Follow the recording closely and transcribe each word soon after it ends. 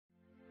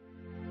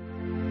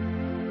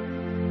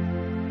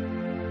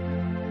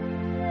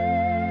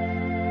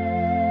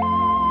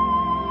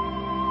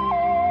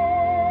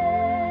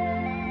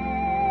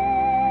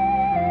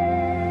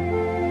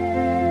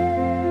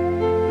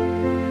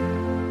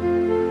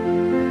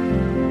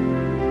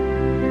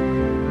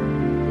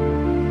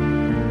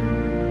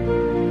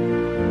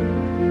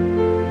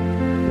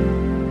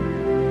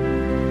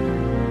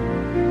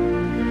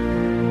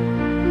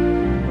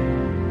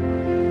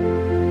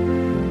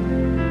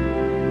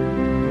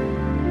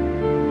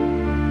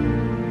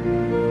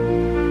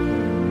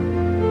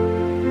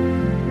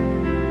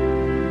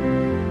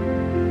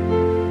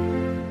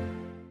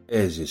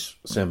Eżis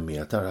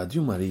semmija ta'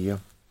 Radju Marija,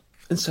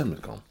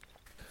 insemmilkom.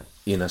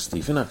 Jiena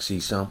Stephen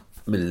Aksisa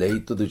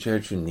mill-Aid to the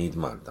Church in Need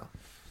Malta.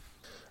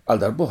 Għal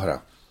darb'oħra,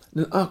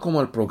 nilqakom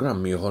għal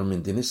programm ieħor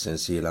minn din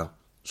is-sensiela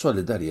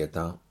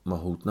Solidarjeta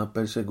ħutna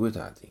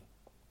ppersegwitati.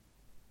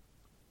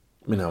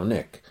 Minn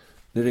hawnhekk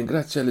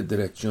nirringrazzja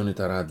lid-direzzjoni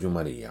ta' Radju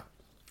Marija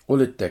u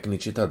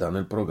lit-tekniċi ta' dan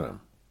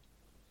il-programm.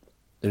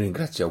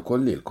 Nirringrazzja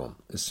wkoll lilkom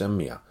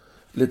is-semmija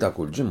li ta'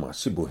 kull ġimgħa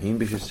ssibu ħin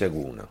biex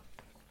issegwuna.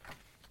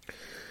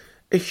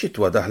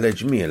 Ix-xitwa daħlet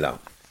ġmiela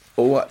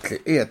u waqt li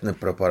qiegħed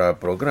nipprepara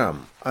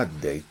l-programm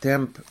għaddej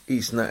temp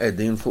qisna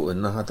qegħdin fuq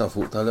in-naħa ta'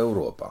 fuq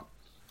tal-Ewropa.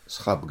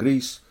 Sħab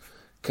gris,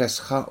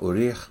 kesħa u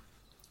riħ,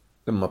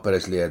 imma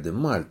peress li qegħdin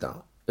Malta,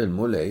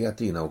 il-mulej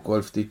jagħtina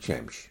wkoll ftit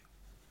xemx.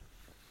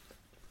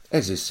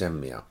 Eżis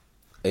semmija,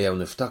 ejjew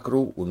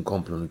niftakru u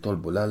nkomplu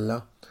nitolbu l-Alla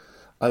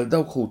għal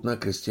dawk ħutna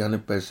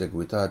Kristjani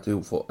ppersegwitati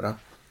u foqra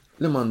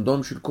li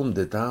m'għandhomx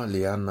il-kumdità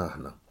li għandna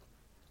aħna.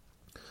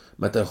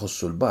 Meta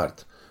jħossu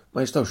l-bart,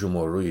 ma jistawx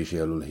imorru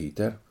jixielu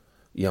l-heater,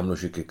 jagħmlu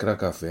xi kikra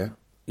kafè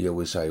jew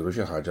isajru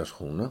xi ħaġa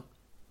sħuna.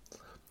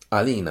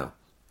 Għalina,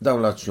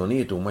 dawn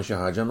l-azzjonijiet huma xi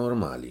ħaġa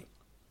normali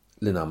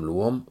li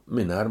nagħmluhom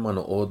mingħajr ma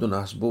noqogħdu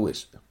naħsbu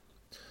wisq.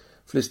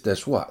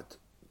 Fl-istess waqt,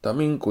 ta'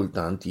 min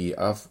kultant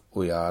jieqaf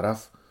u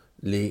jaraf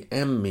li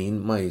hemm min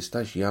ma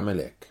jistax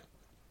jagħmel hekk.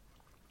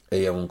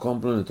 Ejjew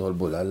nkomplu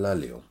nitolbu l-Alla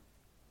għalihom.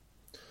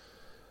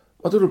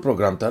 Matul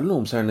il-programm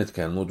tal-lum sar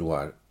nitkellmu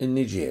dwar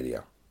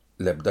in-Niġerja.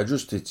 L-ebda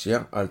ġustizzja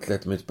għal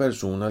 300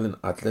 persuna li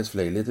nqatlet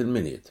f'lejliet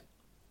il-miliet.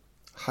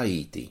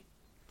 Ħajti,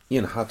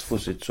 jinħatfu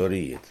 6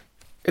 sorijiet.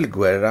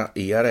 Il-gwerra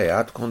hija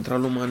reat kontra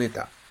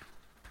l-umanità.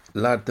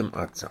 L-art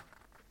imqazza.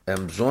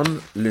 Hemm bżonn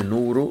li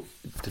nuru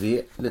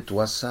triq li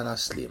twassal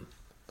għas-sliem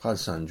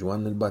bħal San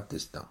Ġwan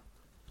il-Battista.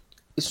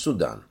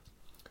 Is-Sudan,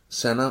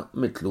 sena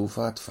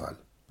mitlufa tfal.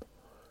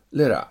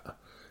 L-Iraq,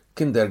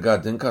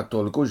 kindergarten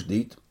kattoliku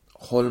ġdid,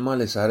 ħolma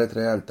li saret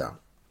realtà.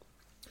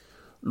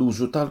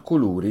 L-użu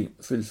tal-kuluri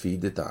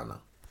fil-fidi tagħna.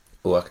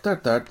 U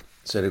aktar tard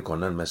ser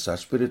ikonna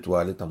l-messaġġ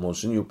spiritwali ta'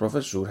 Monsinjur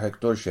Professur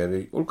Hector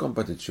Sherry u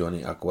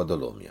l-kompetizzjoni Akwa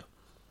Dolomja.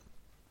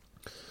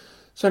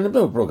 Ser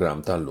nibdew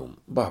il-programm tal-lum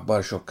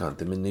b'aħbar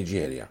xokkanti minn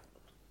Niġerja.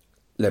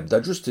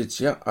 L-ebda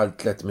ġustizzja għal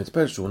 300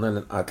 persuna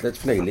li nqatlet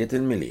f'lejliet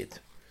il-miliet.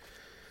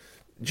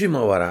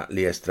 Ġimgħa wara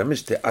li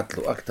estremisti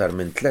qatlu aktar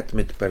minn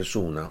 300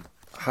 persuna,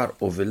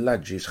 ħarqu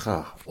villaġġi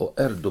sħaħ u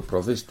erdu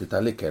provisti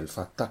tal-ikel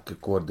f'attakki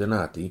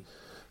koordinati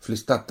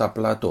fl-istat ta'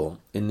 Plateau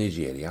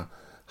in-Niġerja,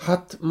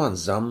 ħadd ma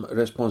nżamm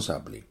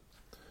responsabbli.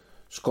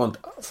 Skont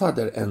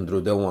Father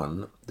Andrew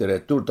Dewan,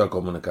 direttur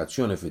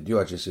tal-komunikazzjoni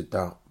fid-djoċesi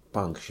ta'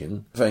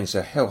 Pankshin, fejn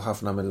seħħew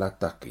ħafna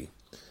mill-attakki,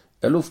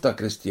 eluf ta'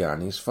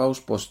 Kristjani sfaw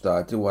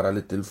spostati wara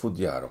li tilfu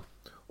djarhom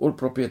u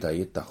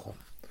l-proprjetajiet tagħhom.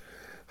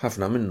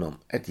 Ħafna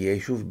minnhom qed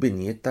jgħixu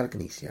f'binjiet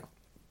tal-Knisja.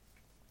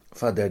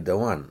 Father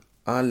Dewan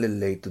qal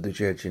lill-Aid to the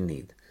Church in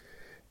Need,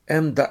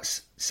 hemm daqs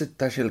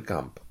 16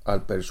 kamp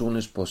għal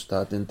persuni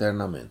spostati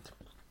internament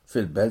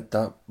fil-belt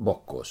ta'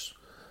 Bokkos,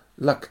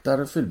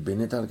 l-aktar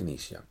fil-bini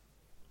tal-Knisja.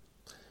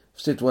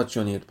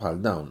 F'sitwazzjonijiet bħal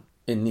dawn,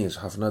 in-nies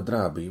ħafna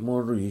drabi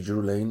morru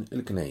jiġru lejn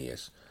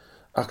il-knejjes,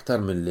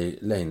 aktar milli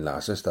lejn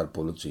l-ases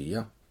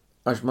tal-pulizija,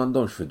 għax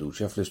m'għandhomx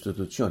fiduċja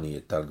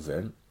fl-istituzzjonijiet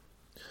tal-gvern.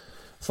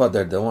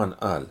 Father Dewan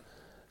qal,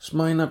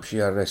 smajna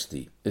b'xi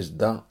arresti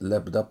iżda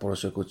l-ebda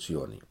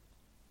prosekuzzjoni.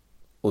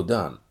 U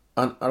dan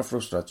anqar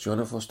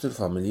frustrazzjoni fost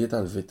il-familji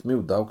tal-vittmi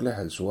u dawk li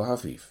ħelsuha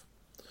ħafif.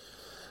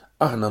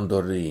 Aħna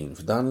mdorrijin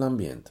f'dan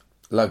l-ambjent.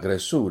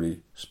 L-aggressuri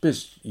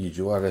spiss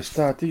jiġu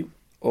arrestati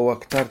u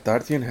aktar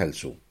tard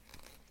jinħelsu.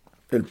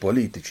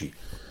 Il-politiċi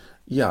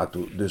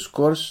jagħtu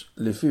diskors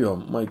li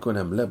fihom ma jkun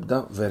hemm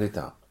l-ebda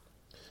verità.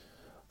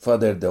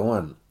 Father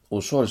Dewan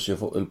u sorsi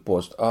fuq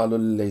il-post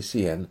qalu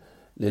lill-ACN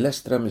li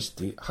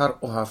l-estremisti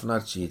ħarqu ħafna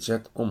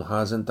rċiċet u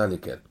mħażen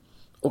tal-ikel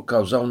u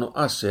kkawżaw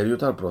nuqqas serju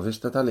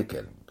tal-provista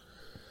tal-ikel.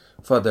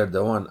 Father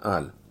Dewan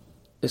qal,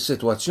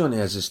 is-sitwazzjoni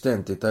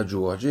eżistenti ta'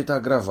 ġuħ ġiet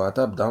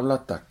aggravata b'dawn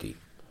l-attakki.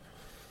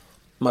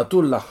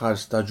 Matul l-aħħar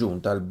staġun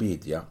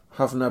tal-bidja,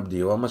 ħafna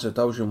bdiewa ma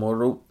setgħux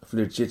imorru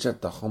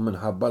fl-irċiċet tagħhom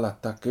minħabba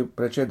l-attakki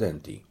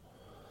preċedenti.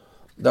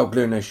 Dawk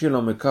li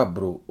rnexxielhom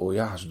ikabbru u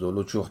jaħsdu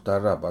l-uċuħ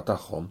tar-raba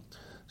tagħhom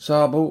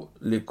sabu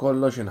li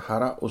kollox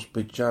inħaraq u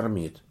spiċċa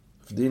rmiet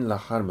f'din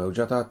l-aħħar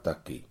mewġa ta'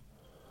 attakki.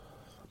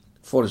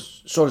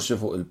 Sorsi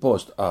fuq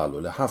il-post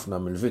qalu li ħafna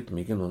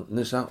mill-vittmi kienu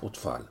nisa u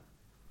tfal.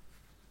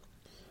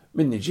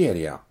 Min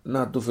Niġerja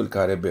ngħaddu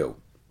fil-Karibew,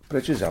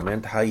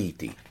 preċiżament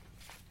Ħajti.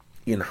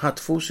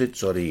 Jinħatfu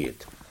 6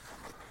 sorijiet.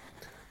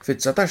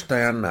 Fit-19 ta'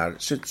 Jannar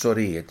 6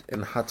 sorijiet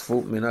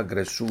inħatfu minn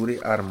aggressuri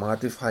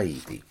armati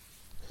f'Ħajti.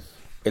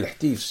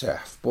 Il-ħtif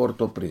seħħ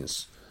f'Port-au-Prince,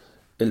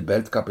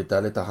 il-belt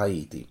kapitali ta'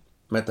 Ħajti,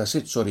 meta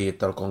 6 sorijiet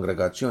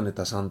tal-Kongregazzjoni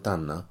ta'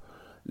 Sant'Anna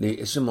li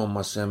isimhom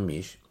ma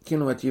semmix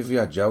kienu qed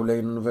jivvjaġġaw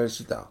lejn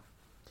l-Università.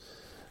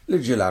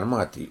 L-irġiel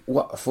armati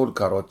waqfu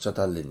l-karozza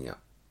tal-linja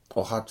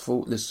u ħatfu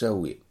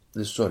l-sewwieq,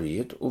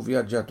 l-sorijiet u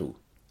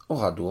vjaġġatur u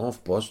ħaduhom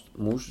f'post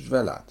mhux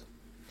żvelat.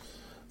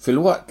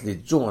 Fil-waqt li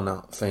ż-żona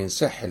fejn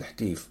seħħ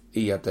il-ħtif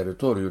hija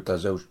territorju ta'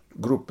 żewġ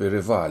gruppi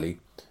rivali,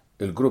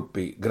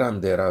 il-gruppi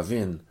Grande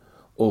Ravin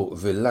u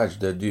Village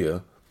de Dieu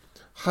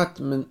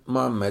ħadd minn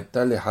ma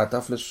ammetta li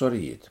ħataf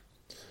l-issorijiet.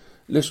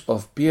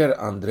 L-isqof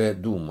Pierre-André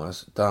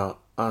Dumas ta'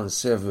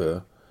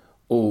 Anseveux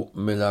u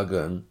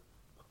Milagan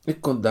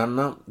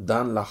ikkundanna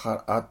dan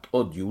l-aħħar qatt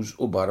odjuż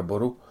u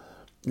barbaru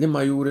li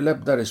ma juri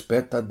l-ebda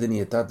rispett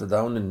tad-dinjità ta'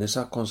 dawn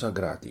in-nisa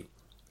konsagrati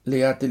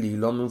li jagħti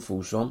lilhom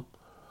infushom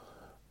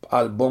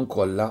b'qalbhom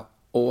kollha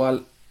u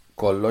għal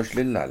kollox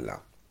lill-Alla.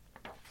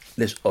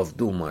 L-isqof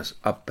Dumas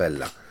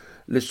appella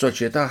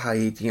lis-soċjetà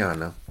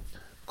ħajitjana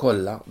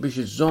kollha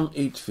biex iżżomm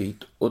id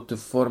fit u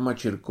tifforma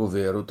ċirku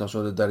veru ta'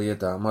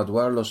 solidarjetà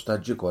madwar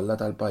l-ostaġġi kollha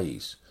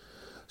tal-pajjiż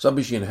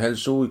sabiex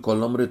jinħelsu u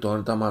jkollhom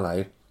ritorn ta'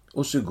 malajr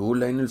u sigur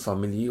lejn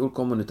il-familji u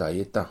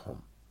l-komunitajiet tagħhom.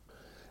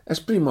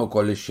 Esprima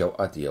wkoll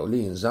ix-xewqa tiegħu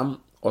li jinżamm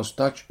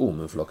ostaġġ hu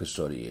minflok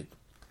is-sorijiet.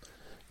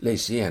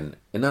 L-ACN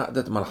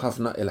ingħaqdet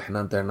mal-ħafna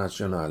ilħna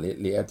internazzjonali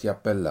li qed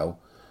jappellaw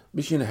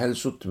biex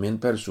jinħelsu 8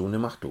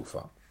 persuni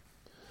maħtufa.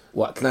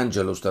 Waqt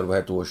l-Angelus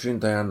tal-21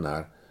 ta'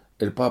 Jannar,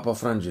 il-Papa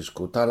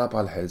Franġisku talab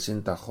għal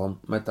ħelsin tagħhom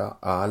meta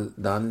qal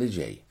dan li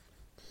ġej.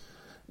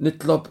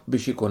 Nitlob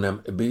biex ikun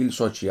hemm qbil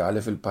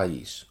soċjali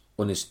fil-pajjiż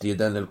u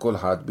nistieden lil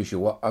kulħadd biex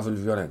iwaqqaf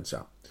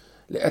il-vjolenza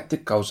li qed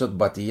tikkawża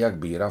tbatija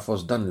kbira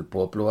fost dan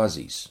il-poplu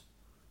għażiż.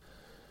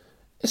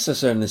 Issa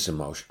ser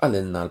nisimgħu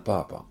x'qalilna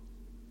l-Papa.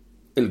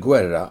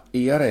 Il-gwerra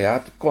hija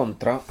reat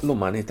kontra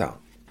l-umanità.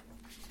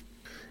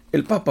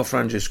 Il-Papa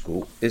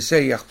Franġisku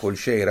isejjaħ kull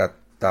xejra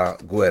ta'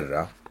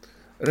 gwerra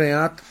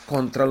reat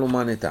kontra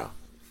l-umanità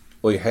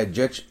u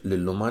jħeġġeġ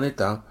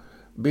lill-umanità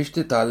biex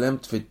titgħallem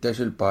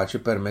tfittex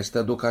il-paċi permezz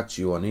ta'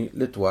 edukazzjoni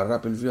li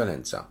twarrab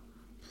il-vjolenza.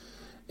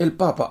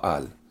 Il-Papa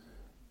qal: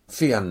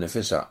 fiha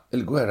nnifisha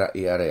il-gwerra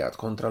hija reat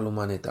kontra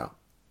l-umanità.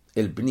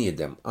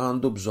 Il-bniedem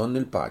għandu bżonn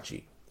il-paċi,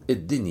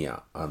 id-dinja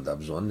għandha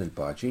bżonn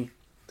il-paċi.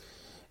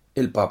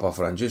 Il-Papa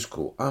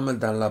Franġisku għamel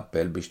dan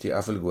l-appell biex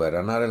tieqaf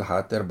il-gwerra nhar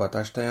il-Ħadd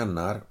 14 ta'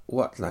 Jannar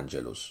waqt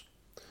l-Angelus.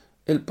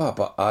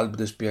 Il-Papa qal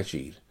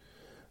b'dispjaċir: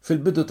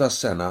 fil-bidu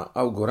tas-sena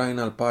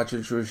awgurajna l-paċi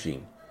l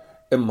xulxin,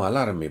 imma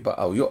l-armi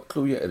baqgħu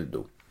joqtlu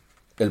jeqirdu.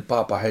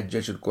 Il-Papa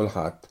ħeġġeġ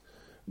il-kulħadd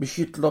biex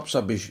jitlob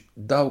sabiex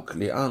dawk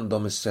li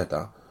għandhom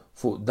is-seta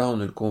fuq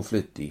dawn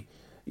il-konflitti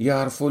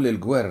jarfu li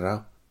l-gwerra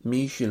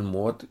mhix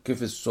il-mod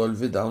kif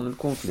issolvi dawn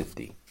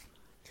il-konflitti.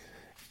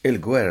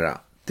 Il-gwerra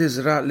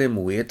tiżra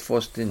l-imwiet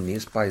fost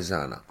in-nies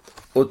pajżana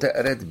u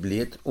teqret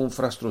bliet u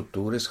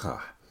infrastrutturi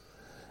sħaħ.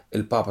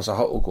 Il-Papa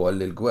saħaq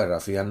ukoll li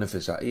l-gwerra fiha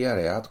nnifisha hija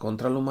reat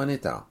kontra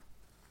l-umanità.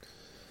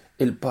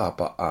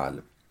 Il-Papa qal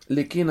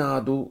li kien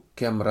għadu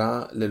kemm ra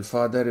lil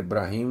Fader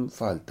Ibrahim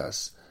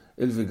Faltas,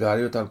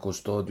 il-vigarju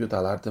tal-kustodju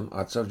tal-Art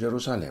Imqazza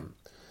f'Ġerusalemm,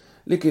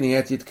 li kien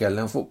qed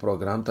jitkellem fuq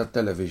programm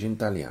tat-television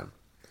Taljan.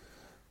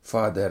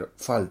 Fader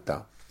Falta,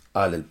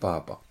 qal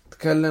il-Papa,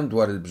 tkellem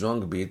dwar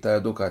il-bżonn kbir ta'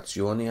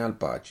 edukazzjoni għal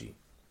paċi.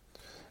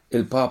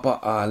 Il-Papa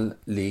qal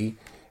li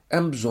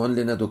hemm bżonn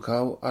li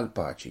nedukaw għal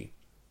paċi.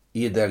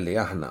 Jidher li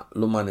aħna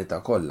l-umanità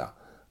kollha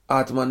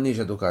għad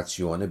m'għandniex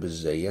edukazzjoni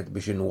biżżejjed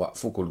biex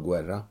inwaqfu kull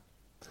gwerra.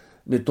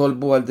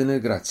 Nitolbu għal din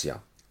il-grazzja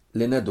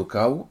li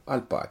nedukaw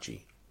għal paċi.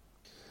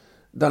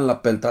 Dan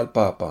l-appell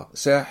tal-Papa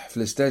seħħ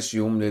fl-istess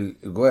jum li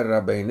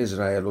l-gwerra bejn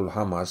Iżrael u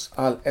l-Ħamas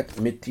għalqet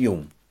 100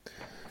 jum.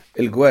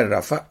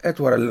 Il-gwerra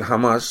faqqet wara li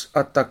l-Ħamas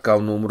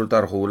attakkaw numru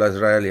ta' rħula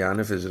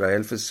Iżraeljani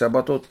f'Iżrael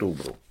fis-7 ta'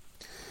 Ottubru.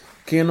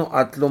 Kienu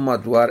qatlu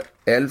madwar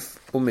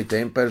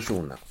 1200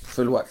 persuna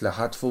fil-waqt li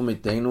ħatfu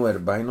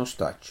 240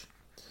 ostaġġ.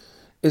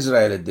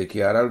 Iżrael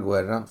iddikjara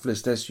l-gwerra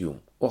fl-istess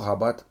jum u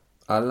ħabat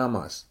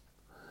għall-Ħamas.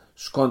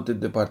 Skont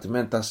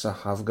id-Dipartiment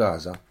tas-Saħħa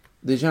f'Gaza,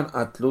 diġà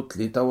nqatlu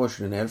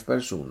 23,000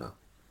 persuna.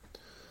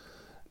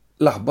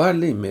 L-aħbar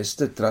li jmiss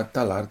titratt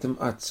tal-Art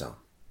Imqazza.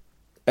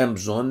 Hemm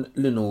bżonn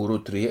li nuru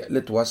triq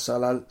li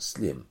twassal għal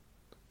sliem,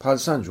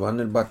 bħal San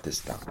Ġwan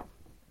il-Battista.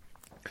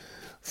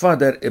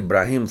 Fader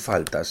Ibrahim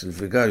Faltas,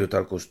 il-vigarju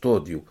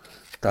tal-kustodju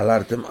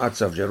tal-Art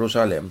Imqazza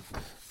f'Ġerusalemm,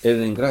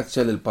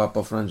 irringrazzja lil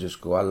Papa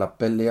Franġisku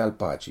għall-appelli għal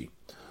paċi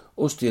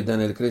u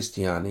stieden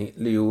il-Kristjani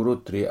li juru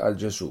triq għal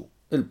Ġesu,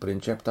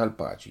 il-prinċep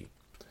tal-paċi.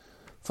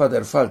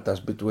 Fader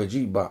Faltas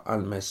bitweġiba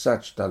għal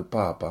messaġġ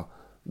tal-Papa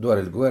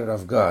dwar il-gwerra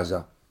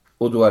f'Gaza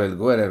u dwar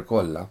il-gwerer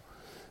kollha,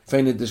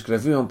 fejn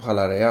iddiskrivihom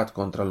bħala reat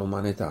kontra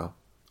l-umanità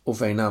u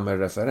fejn għamel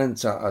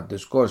referenza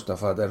għad-diskors ta'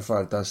 Fader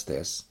Faltas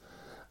stess,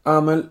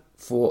 għamel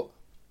fuq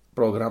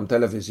programm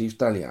televiżiv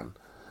Taljan,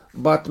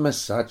 bat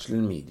messaġġ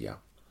lill-midja.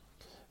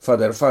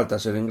 Fader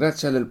Faltas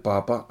irringrazzja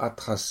lill-Papa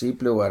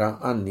għat-tħassib li wera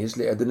għan-nies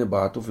li qegħdin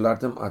ibatu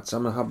fl-Art Imqazza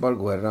minħabba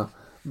l-gwerra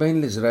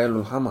bejn l-Iżrael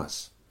u l-Ħamas.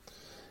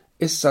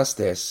 Issa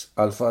stess,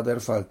 għal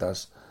Fader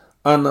Faltas,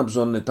 għandna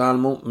bżonn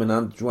nitalmu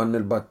mingħand Ġwan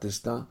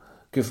il-Battista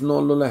kif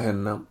nollu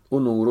leħenna u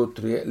nuru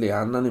triq li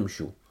għandna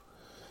nimxu.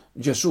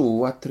 Ġesu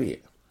huwa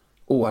triq,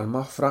 huwa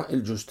l-maħfra,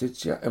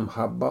 il-ġustizzja,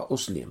 imħabba u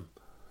sliem.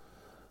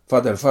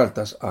 Fader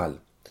Faltas qal: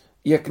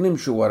 jekk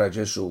nimxu wara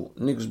Ġesu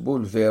niksbu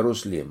l-veru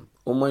sliem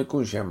u ma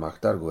jkunx hemm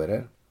aktar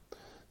gwerer.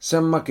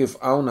 Semma kif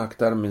hawn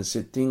aktar minn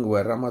 60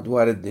 gwerra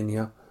madwar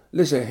id-dinja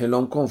li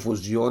seħħilhom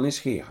konfużjoni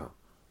sħiħa.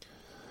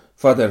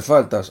 Fader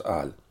Faltas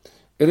qal: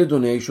 irridu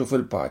ngħixu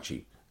fil-paċi,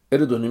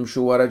 irridu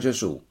nimxu wara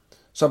Ġesu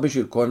sabiex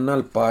ikollna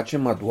l-paċi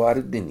madwar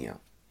id-dinja.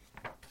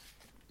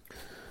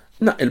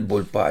 Naqilbu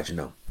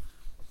l-paġna.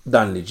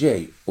 Dan li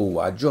ġej huwa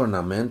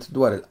aġġornament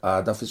dwar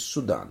il-qagħda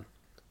fis-Sudan,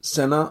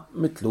 sena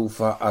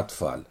mitlufa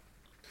għat-tfal.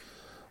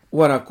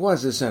 Wara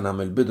kważi sena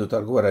mill-bidu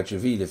tal-gwerra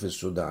ċivili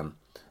fis-Sudan,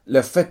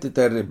 l-effetti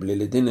terribli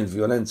li din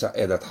il-vjolenza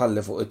qiegħda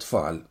tħalli fuq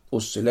it-tfal u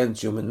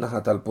s-silenzju min-naħa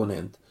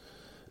tal-punent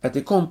qed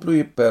ikomplu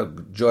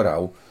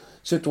jippeġġoraw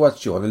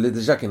sitwazzjoni li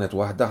diġà kienet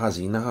waħda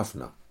ħażina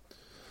ħafna.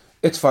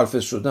 It-tfal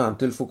fis-Sudan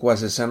tilfu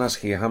kważi sena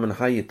sħiħa minn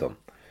ħajjithom.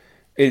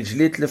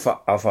 Il-ġlied li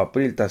faqqa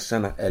f'April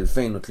tas-sena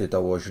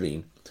 2023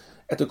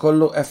 qed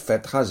ikollu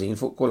effett ħażin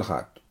fuq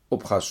kulħadd u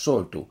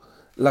bħas-soltu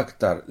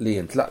l-aktar li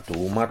jintlaqtu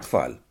huma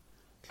tfal.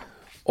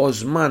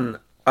 Osman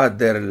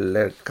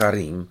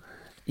Karim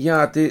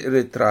jagħti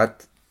ritratt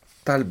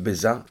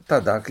tal-biża'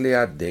 ta' dak li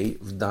għaddej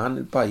f'dan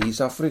il-pajjiż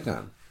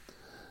Afrikan.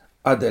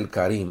 Adel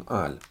Karim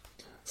qal: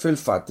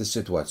 fil-fatt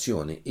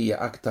is-sitwazzjoni hija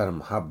aktar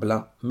mħabbla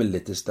milli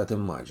tista'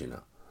 timmaġina.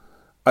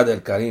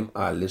 Adel Karim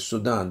qal li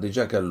s-Sudan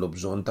diġà kellu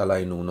bżonn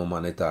tal-għajnuna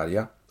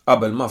umanitarja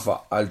qabel ma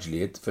faqqa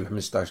l-ġlied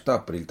fil-15 ta'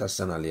 April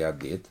tas-sena li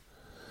għaddiet.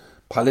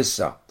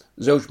 Bħalissa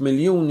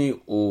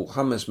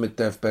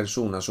 2,500,000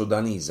 persuna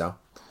Sudaniża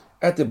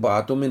qed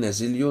ibatu minn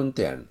eżilju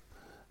intern.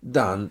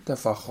 Dan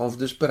tefaħħom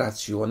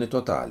f'disperazzjoni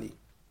totali.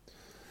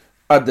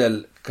 Adel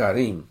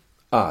Karim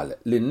qal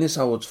li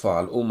n-nisa u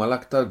t-tfal huma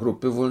l-aktar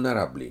gruppi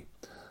vulnerabbli.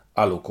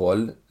 Qal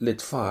ukoll li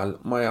t-tfal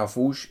ma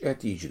jafux qed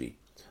jiġri,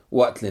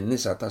 waqt li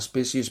n-nisa ta'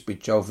 spiss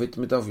jispiċċaw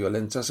vittmi ta'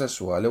 vjolenza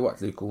sesswali waqt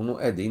li jkunu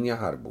qegħdin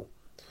jaħarbu.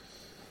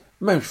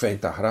 M'hemmx fejn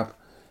taħrab,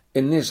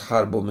 in-nies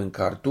ħarbu minn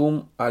Khartoum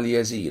għal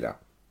Jeżira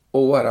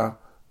u wara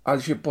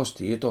għal xi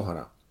postijiet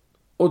oħra.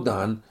 U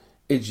dan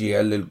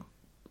iġiel lil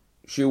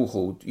xi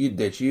wħud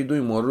jiddeċiedu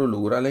jmorru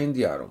lura lejn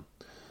djarhom.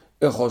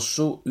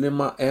 Iħossu li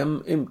ma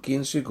hemm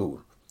imkien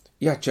sigur.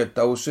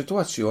 Jaċċettaw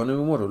is-sitwazzjoni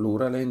u jmorru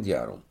lura lejn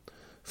djarhom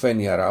fejn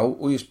jaraw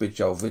u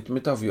jispiċċaw vittmi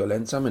ta'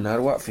 vjolenza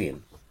mingħajr waqfien.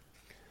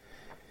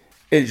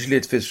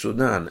 Il-ġlied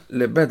fis-Sudan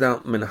li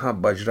beda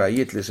minħabba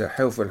ġrajiet li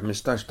seħħew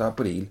fil-15 ta'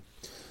 April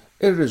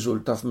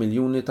irriżulta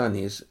f'miljuni ta'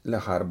 nies li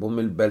ħarbu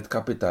mill-belt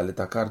kapitali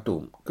ta'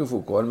 Khartoum kif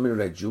ukoll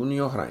mill-reġjuni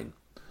oħrajn.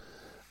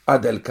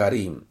 Adel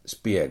Karim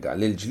spjega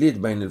li l-ġlied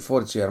bejn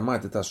il-forzi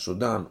armati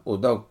tas-Sudan u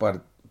dawk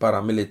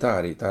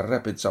paramilitari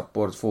tar-Rapid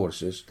Support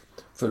Forces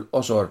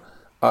fil-qosor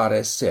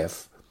RSF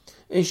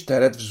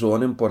inxteret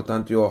f'żoni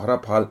importanti oħra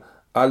bħal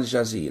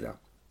Al-Jazeera,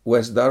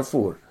 West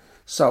Darfur,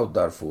 South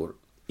Darfur,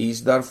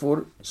 East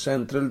Darfur,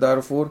 Central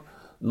Darfur,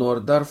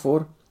 Nord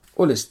Darfur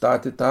u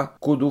l-istati ta'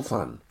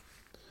 Kudufan.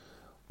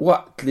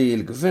 Waqt li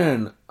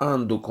l-gvern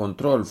għandu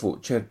kontroll fuq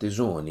ċerti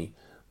żoni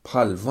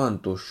bħal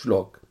Vant u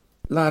Xlok,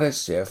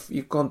 l-RSF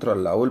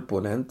jikkontrollaw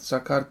il-punent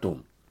sa' Khartoum.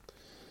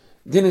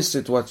 Din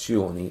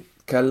is-sitwazzjoni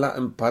kellha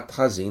impatt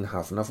ħażin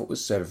ħafna fuq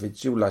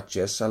is-servizzi u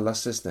l-aċċess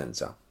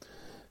għall-assistenza,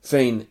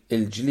 fejn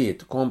il-ġlied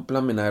kompla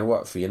mingħajr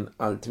waqfien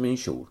għal 8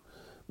 xhur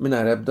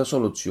mingħajr ebda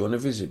soluzzjoni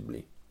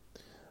viżibbli.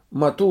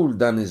 Matul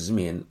dan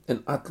iż-żmien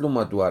inqatlu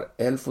madwar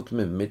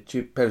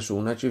 1800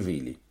 persuna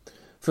ċivili,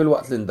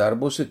 filwaqt li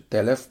ndarbu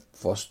 6,000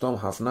 fosthom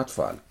ħafna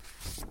tfal.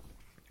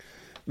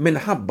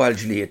 Minħabba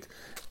l-ġlied,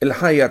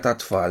 il-ħajja ta'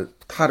 tfal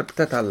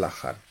tħarbtet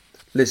għall-aħħar,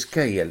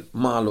 l-iskejjel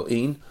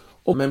magħluqin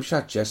u m'hemmx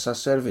aċċess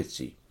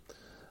għas-servizzi.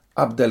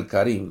 Abdel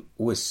Karim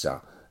wissa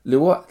li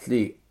waqt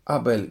li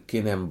qabel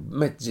kien hemm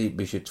mezzi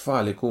biex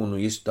it-tfal ikunu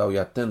jistgħu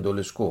jattendu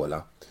l-iskola,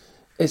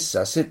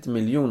 issa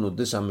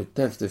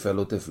 6,900,000 tifel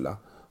u tifla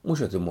mhux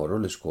qed imorru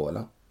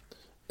l-iskola.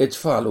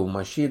 It-tfal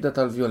huma xhieda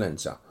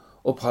tal-vjolenza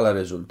u bħala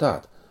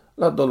riżultat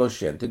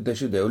l-adolescenti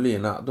ddeċidew li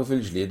jingħaqdu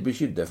fil-ġlied biex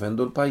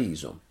jiddefendu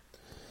l-pajjiżhom.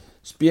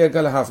 Spjega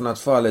li ħafna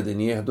tfal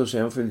qegħdin jieħdu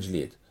sehem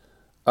fil-ġlied.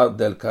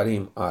 Abdel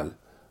Karim qal: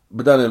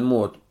 b'dan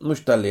il-mod mhux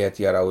talli qed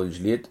jaraw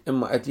il-ġlied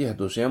imma qed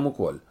jieħdu sehem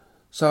ukoll,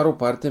 saru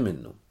parti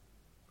minnu.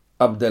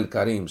 Abdel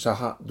Karim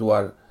saħaq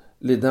dwar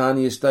li dan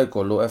jista'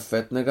 jkollu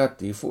effett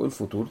negattiv fuq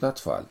il-futur ta'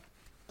 tfal.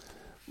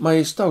 Ma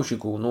jistgħux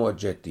ikunu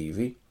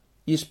oġġettivi,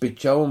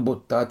 jispiċċaw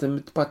imbuttati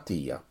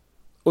mit-tpattija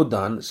u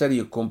dan ser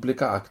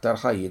jikkomplika aktar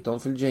ħajjithom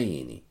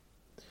fil-ġejjieni.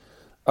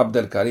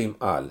 Abdel Karim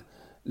qal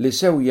li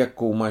sew jekk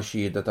huma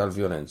xhieda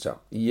tal-vjolenza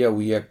jew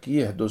jekk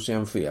jieħdu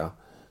sehem fiha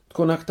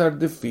tkun aktar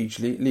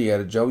diffiċli li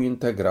jerġgħu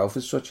jintegraw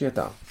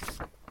fis-soċjetà.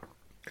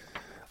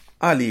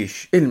 Għaliex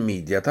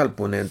il-midja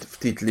tal-punent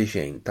ftit li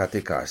xejn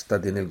tagħti każ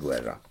ta' din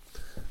il-gwerra.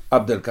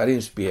 Abdel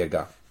Karim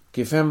spjega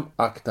kif hemm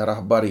aktar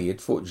aħbarijiet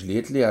fuq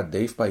ġlied li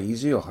għaddej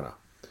f'pajjiżi oħra.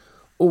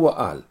 Huwa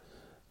qal: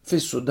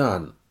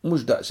 fis-Sudan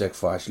mhux daqshekk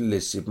faċli li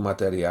ssib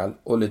materjal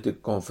u li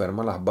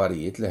tikkonferma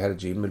l-aħbarijiet li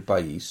ħerġin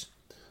mill-pajjiż.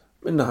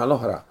 Min-naħa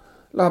l-oħra,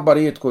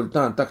 l-aħbarijiet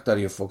kultant aktar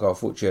jiffokaw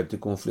fuq ċerti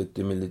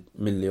konflitti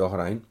milli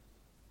oħrajn.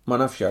 Ma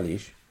nafx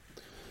għaliex.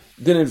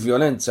 Din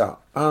il-vjolenza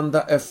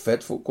għandha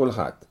effett fuq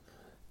kulħadd.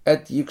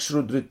 Qed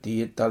jiksru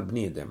drittijiet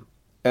tal-bniedem.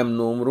 Hemm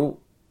numru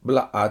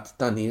blaqqat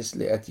ta' nies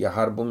li qed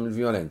jaħarbu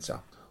mill-vjolenza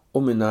u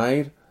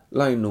mingħajr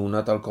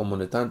l-għajnuna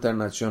tal-komunità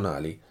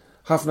internazzjonali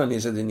ħafna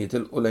nies qegħdin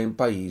jitilqu lejn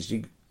pajjiżi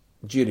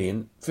ġirien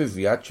fi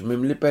vjaġġ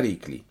mimli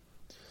perikli.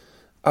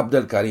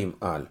 Abdel Karim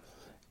qal: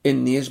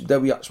 in-nies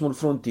bdew jaqsmu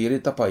l-frontieri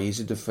ta'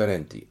 pajjiżi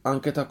differenti,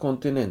 anke ta'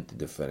 kontinenti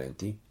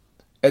differenti.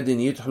 Qegħdin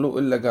jidħlu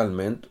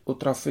illegalment u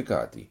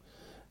traffikati.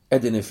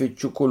 Qegħdin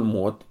ifittxu kull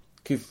mod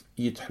kif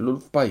jidħlu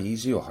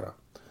f'pajjiżi oħra.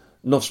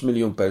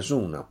 900,000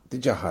 persuna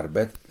diġà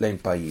ħarbet lejn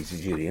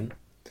pajjiżi ġirien.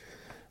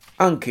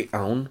 Anki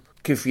hawn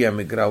kif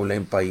jemigraw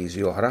lejn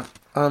pajjiżi oħra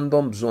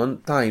għandhom bżonn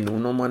ta'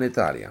 għajnuna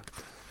umanitarja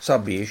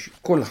sabiex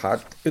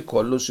kulħadd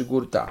ikollu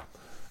sigurtà,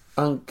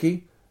 anki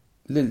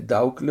lil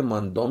dawk li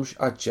m'għandhomx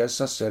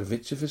aċċess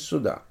għas-servizzi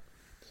fis-Sudan.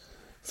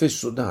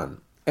 Fis-Sudan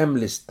hemm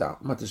lista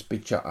ma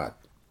tispiċċa qatt.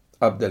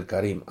 Abdel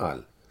Karim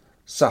qal: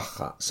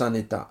 saħħa,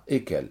 sanità,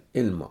 ikel,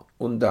 ilma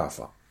u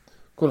ndafa.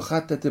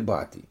 Kulħadd qed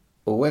ibati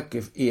u hekk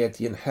kif qiegħed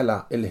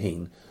jinħela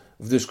il-ħin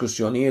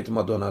f'diskussjonijiet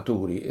ma'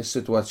 donaturi,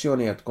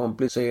 is-sitwazzjoni qed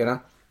tkompli sejra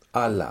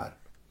għall-għar.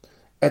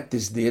 Qed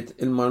tiżdied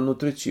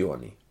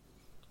il-malnutrizzjoni.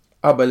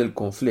 Qabel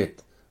il-konflitt,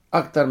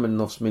 aktar minn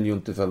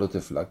 900,000 tifel u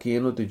tifla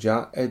kienu diġà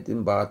qed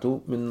inbagħtu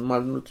minn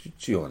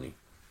malnutrizzjoni.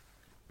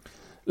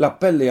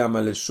 L-appell li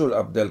jagħmel is-Sur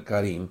Abdel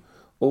Karim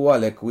huwa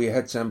għalhekk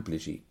wieħed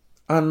sempliċi: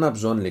 għandna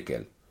bżonn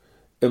l-ikel.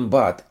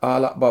 Imbagħad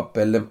għalaq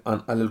b'appell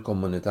imqanqal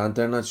lill-komunità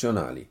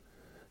internazzjonali.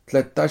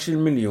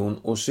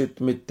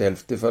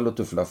 13,600,000 tifel u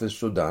tifla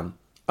fis-Sudan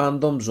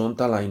għandhom bżonn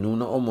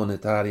tal-għajnuna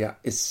umanitarja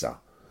issa.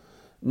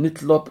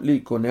 Nitlob li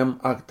jkun hemm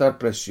aktar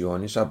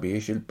pressjoni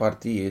sabiex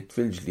il-partijiet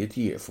fil-ġlied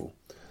jieqfu.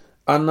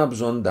 Għandna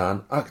bżonn dan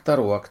aktar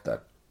u aktar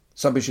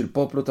sabiex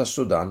il-poplu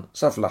tas-Sudan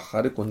sa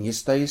fl-aħħar ikun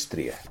jista'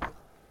 jistrieħ.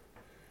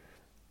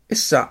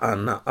 Issa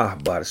għandna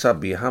aħbar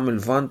sabiħa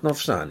mill-Lvant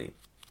Nofsani,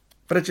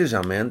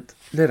 preċiżament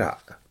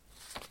l-Iraq.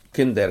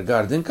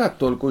 Kindergarten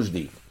Kattoliku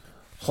ġdid,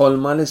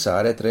 ħolma li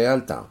saret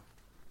realtà.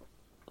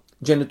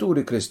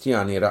 Ġenituri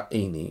Kristjani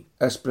Iraqqini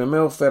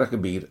esprimew ferħ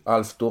kbir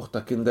għal ftuħ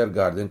ta'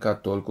 kindergarten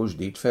Kattoliku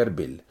ġdid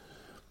f'Erbil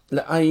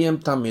li qajjem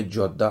tamiet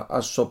ġodda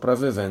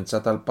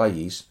għas-sopravivenza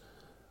tal-pajjiż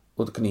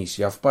u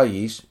t-Knisja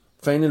f'pajjiż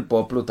fejn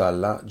il-poplu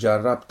Alla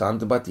ġarrab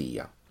tant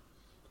batija.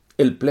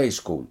 Il-Play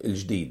School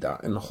il-ġdida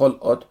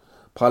inħolqot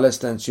bħala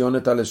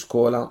estensjoni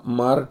tal-iskola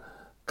Mar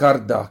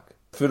Kardak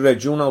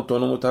fir-Reġjun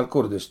Awtonomu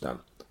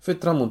tal-Kurdistan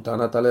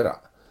fit-tramuntana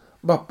tal-Iraq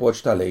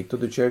b'appoġġ tal-Aid to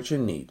the Church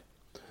in Need.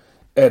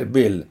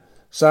 Erbil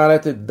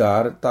saret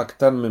id-dar ta'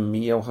 aktar minn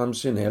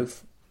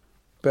 150,000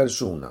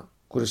 persuna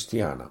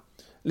Kristjana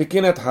li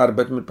kienet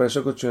ħarbet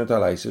mill-persekuzzjoni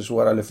tal-ISIS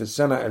wara li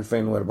fis-sena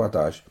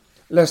 2014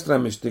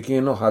 l-estremisti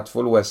kienu ħatfu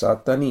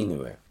l-wesat ta'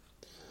 Ninive.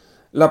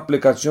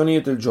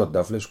 L-applikazzjonijiet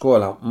il-ġodda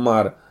fl-iskola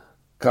Mar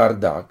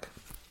Kardak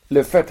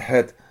li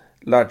fetħet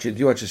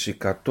l-Arċidjoċesi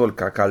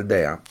Kattolika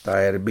Kaldea ta'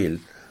 Erbil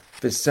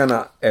fis-sena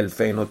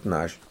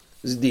 2012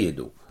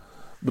 żdiedu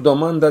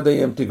b'domanda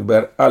dejjem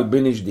tikber għal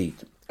bini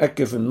ġdid, hekk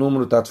kif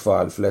in-numru ta'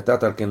 tfal fl-età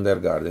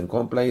tal-kindergarten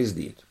kompla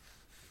jiżdied.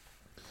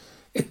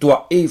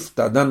 It-twaqqif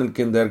ta' dan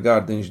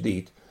il-kindergarten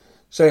ġdid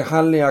se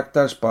jħalli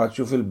aktar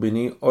spazju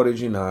fil-bini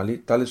oriġinali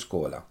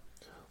tal-iskola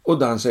u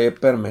dan se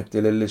jippermetti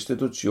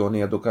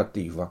lill-istituzzjoni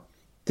edukattiva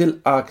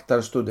tilqa'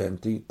 aktar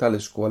studenti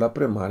tal-iskola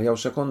primarja u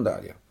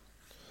sekondarja.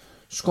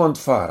 Skont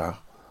Farah,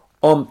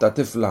 om ta'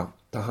 tifla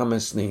ta' 5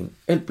 snin,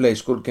 il-Play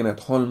School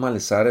kienet ħolma li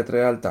saret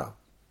realtà.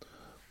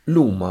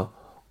 Luma,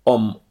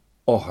 om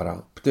oħra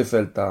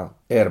b'tifel ta'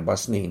 4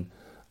 snin,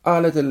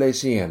 qalet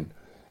il-ACN,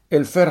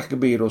 il-ferħ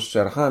kbir u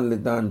s-serħan li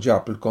dan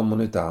ġab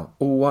il-komunità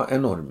huwa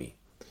enormi.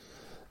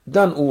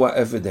 Dan huwa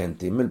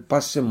evidenti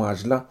mill-passi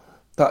maġla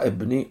ta'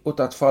 ibni u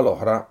ta' tfal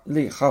oħra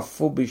li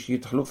ħaffu biex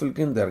jidħlu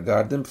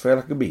fil-kindergarten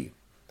b'ferħ kbir.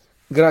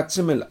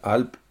 Grazzi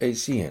mill-qalb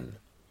ACN.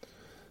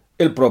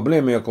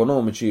 Il-problemi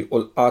ekonomiċi u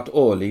l-qatt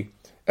għoli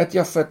qed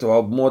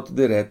jaffettwaw b'mod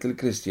dirett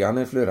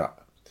il-Kristjani fl-Iraq.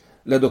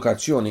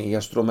 L-edukazzjoni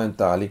hija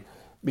strumentali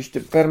biex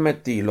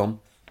tippermettilhom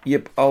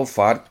jibqgħu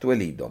fart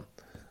twelidhom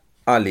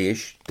għaliex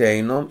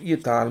tgħinhom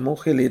jitalmu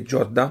ħiliet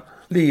ġodda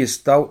li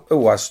jistgħu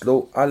iwasslu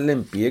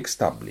għall-impjieg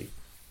stabbli.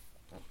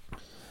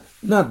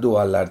 Ngħaddu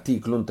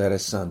għall-artiklu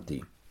interessanti: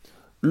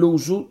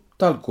 l-użu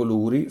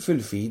tal-kuluri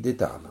fil-fidi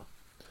tagħna.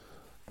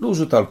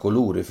 L-użu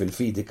tal-kuluri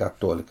fil-fidi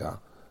Kattolika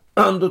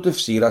għandu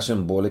tifsira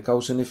simbolika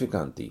u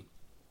sinifikanti.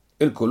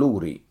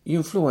 Il-kuluri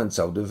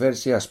jinfluwenzaw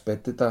diversi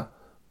aspetti ta'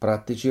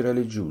 prattiċi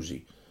reliġjużi,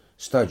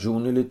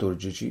 staġuni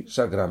liturġiċi,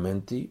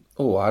 sagramenti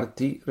u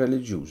arti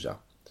reliġjuża.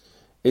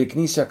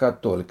 Il-Knisja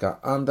Kattolika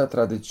għandha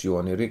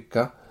tradizzjoni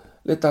rikka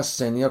li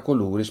tassenja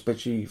kuluri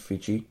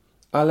speċifiċi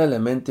għal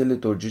elementi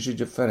liturġiċi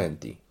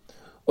differenti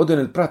u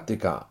din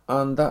il-prattika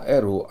għandha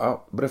eruqa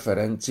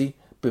b'referenzi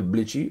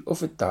pubbliċi u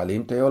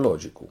fit-tagħlim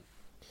teoloġiku.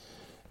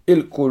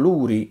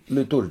 Il-kuluri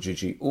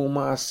liturġiċi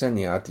huma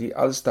assenjati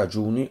għal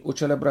staġuni u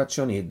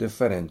ċelebrazzjonijiet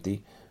differenti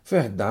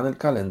fih dan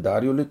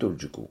il-kalendarju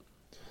liturġiku.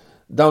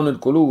 Dawn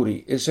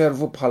il-kuluri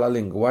iservu bħala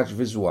lingwaġġ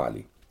viżwali,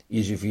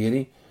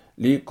 jiġifieri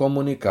li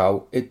jikkomunikaw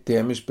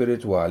it-temi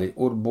spiritwali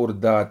u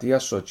l-burdati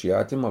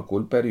assoċjati ma'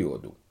 kull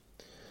perjodu.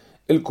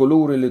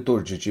 Il-kuluri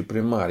liturġiċi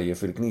primarji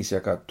fil-Knisja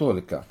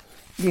Kattolika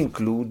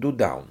jinkludu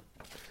dawn: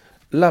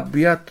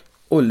 l-abjad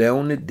u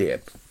lewn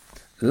id-deb.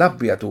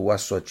 L-abjad huwa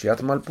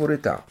assoċjat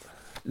mal-purità,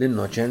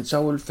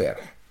 l-innoċenza u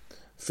l-ferħ.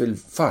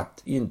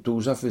 Fil-fatt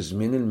jintuża fi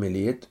żmien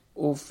il-miliet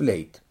u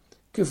flejt,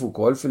 kif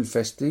ukoll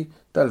fil-festi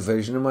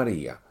tal-Verġni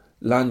Marija,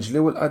 l-Anġli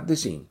u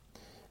l-Qaddisin.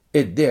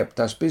 Id-deheb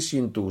ta' spiss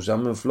jintuża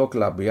minflok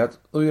l-abjad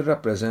u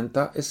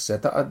jirrappreżenta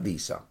s-seta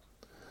qaddisa.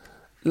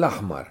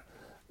 L-aħmar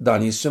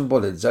dan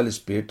jissimbolizza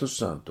l-Ispiritu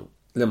Santu,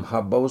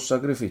 l-imħabba u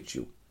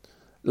s-sagrifiċċju.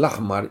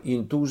 L-aħmar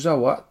jintuża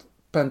waqt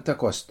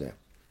Pentekoste,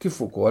 kif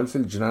ukoll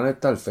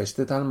fil-ġranet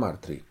tal-festi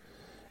tal-Martri.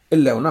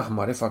 Il-lewn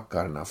aħmar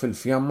ifakkarna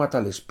fil-fjamma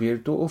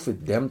tal-Ispirtu u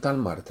fid-demm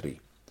tal-Martri.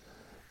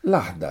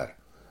 L-aħdar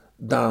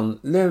dan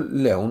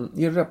l-lewn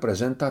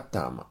jirrappreżenta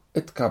t-tama,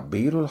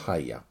 it-tkabbir u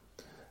l-ħajja.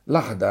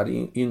 L-aħdar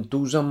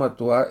jintuża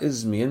matwar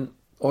iż-żmien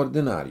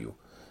ordinarju.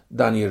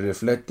 Dan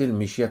jirrifletti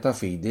l-mixja ta'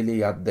 fidi li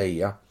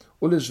għaddejja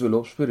u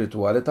l-iżvilupp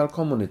spiritwali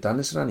tal-komunità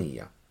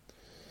nisranija.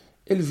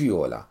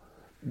 Il-vjola,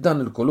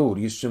 dan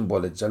il-kulur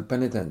jissimbolizza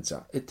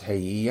l-penitenza,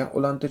 it-tħejjija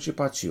u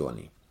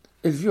l-anteċipazzjoni.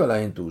 Il-vjola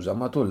jintuża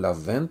matul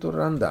l-Avvent u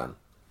r-Randan.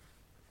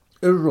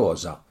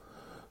 Ir-roża,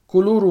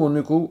 kulur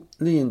uniku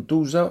li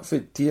jintuża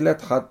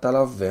fit-tielet ħadd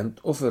tal-Avvent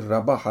u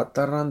fir-raba' ħadd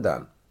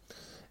tar-Randan.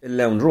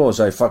 Il-lewn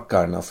roża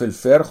jfakkarna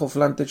fil-ferħ u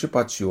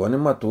fl-anteċipazzjoni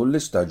matul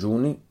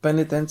l-istaġuni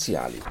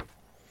penitenzjali.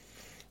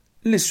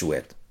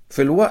 L-iswed,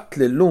 fil-waqt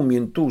li l-lum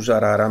jintuża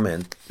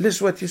rarament,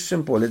 l-iswed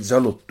jissimbolizza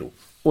luttu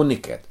u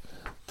niket.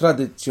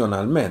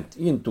 Tradizzjonalment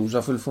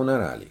jintuża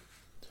fil-funerali.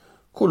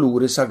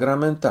 Kuluri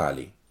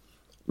sagramentali.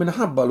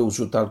 Minħabba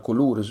l-użu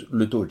tal-kuluri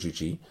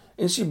liturġiċi,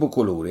 insibu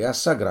kuluri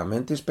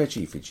għas-sagramenti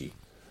speċifiċi.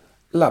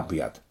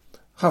 L-abjad,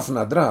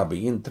 ħafna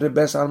drabi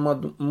jintribes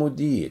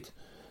għal-mudijiet.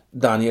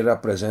 Dan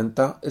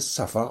jirrappreżenta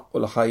s-safa u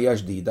l-ħajja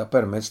ġdida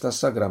permezz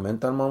tas-sagrament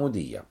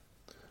tal-mamudija.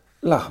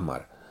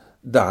 L-aħmar,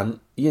 dan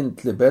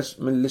jintlibes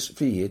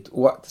mill-isfijiet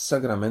waqt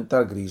is-sagrament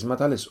tal-Griżma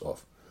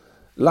tal-Isqof.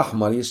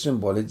 L-aħmar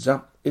jissimbolizza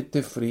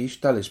it-tifrix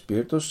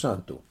tal-Ispiritu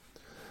Santu.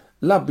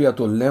 L-abjad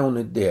u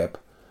l-lewn id-deheb,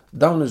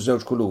 dawn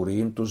iż-żewġ kuluri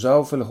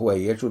jintużaw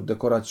fil-ħwejjeġ u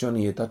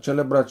d-dekorazzjonijiet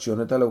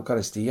taċ-ċelebrazzjoni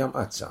tal-Ewkaristija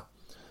mqazza.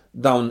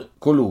 Dawn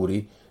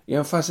kuluri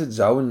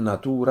jenfasizzaw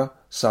in-natura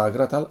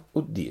sagra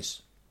tal-Quddies.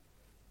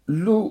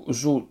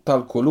 L-użu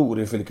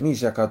tal-kuluri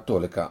fil-Knisja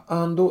Kattolika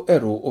għandu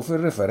eruqu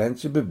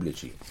fir-referenzi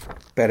bibliċi.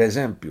 Per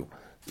eżempju,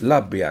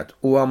 l-abjad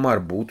huwa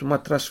marbut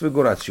ma'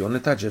 trasfigurazzjoni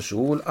ta' Ġesu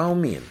u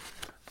l-qawmien.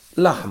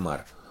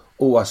 L-aħmar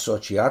huwa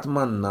assoċjat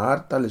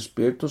man-nar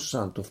tal-Ispiritu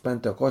Santu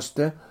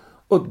f'Pentekoste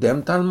u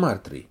d-demm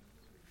tal-Martri.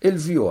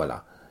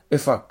 Il-vjola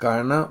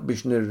ifakkarna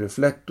biex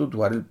nirriflettu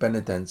dwar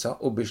il-penitenza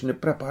u biex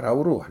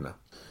nippreparaw ruħna.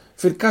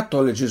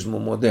 Fil-Kattoliċiżmu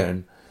modern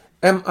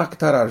hemm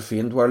aktar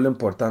għarfien dwar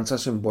l-importanza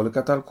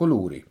simbolika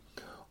tal-kuluri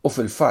u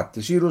fil-fatt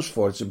isiru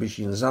sforzi biex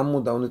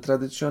jinżammu dawn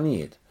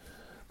it-tradizzjonijiet.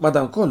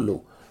 Madankollu,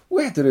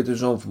 wieħed irid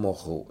iżomm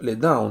f'moħħu li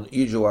dawn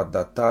jiġu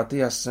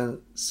adattati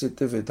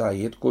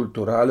għas-sensittivitajiet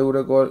kulturali u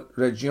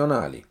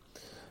reġjonali.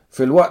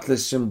 Fil-waqt li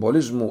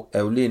s-simboliżmu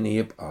ewlieni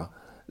jibqa',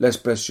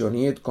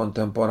 l-espressjonijiet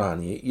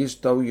kontemporanji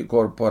jistgħu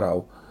jikkorporaw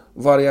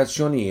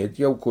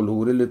varjazzjonijiet jew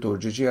kuluri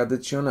liturġiċi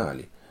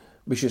addizzjonali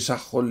biex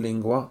isaħħu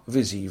l-lingwa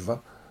viżiva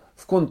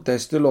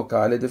f'kuntesti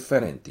lokali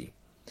differenti.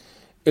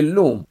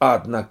 Illum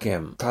għadna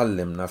kemm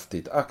tallimna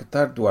ftit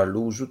aktar dwar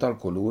l-użu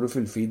tal-kuluri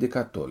fil-fidi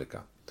kattolika.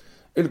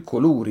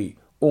 Il-kuluri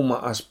huma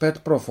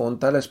aspett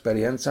profond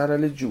tal-esperjenza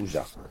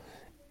reliġjuża.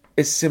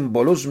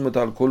 Is-simboliżmu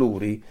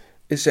tal-kuluri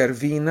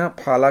iservina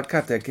bħala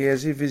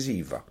katekesi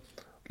viżiva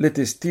li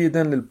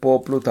tistieden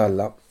lill-poplu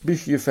Alla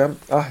biex jifhem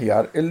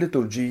aħjar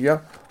il-liturġija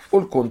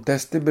u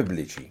l-kuntesti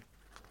bibliċi.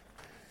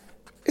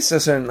 Issa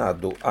ser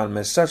ngħaddu għal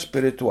messaġġ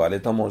spiritwali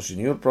ta'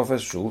 Monsinjur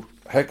Professur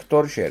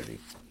Hector Sherry.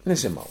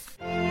 Nisimgħu.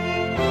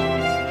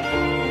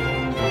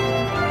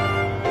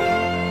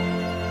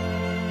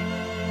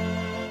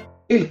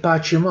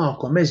 Il-paċi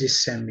magħkom eżis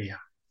semmija.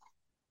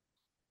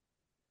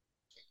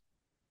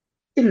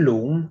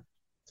 Illum,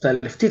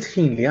 tal-ftit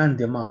ħin li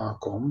għandi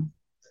magħkom,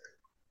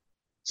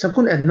 se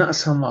nkun qed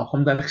naqsam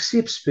magħkom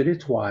dal-ħsieb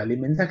spiritwali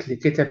minn dak li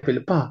kiteb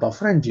il-Papa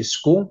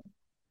Franġisku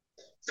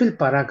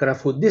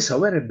fil-paragrafu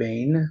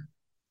 49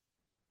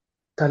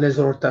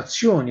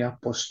 tal-eżortazzjoni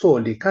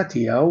apostolika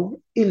tiegħu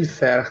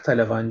il-ferħ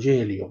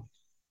tal-Evanġelju.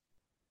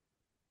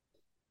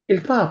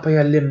 Il-Papa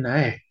jallimna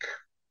hekk: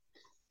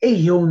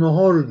 ejjew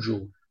noħorġu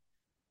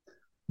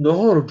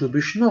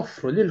biex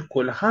noffru lil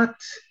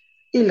kulħadd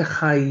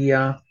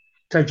il-ħajja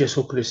ta'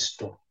 Ġesu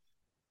Kristu.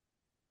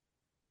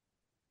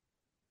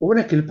 U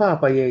hekk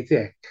il-Papa jgħid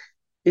hekk: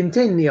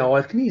 intenni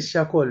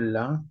għall-Knisja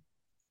kollha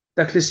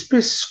dak li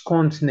spiss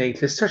kont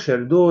ngħid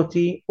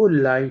lis-saċerdoti u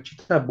l-lajċi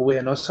ta'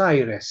 Buenos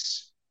Aires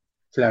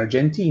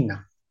fl-Arġentina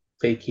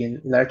fejn kien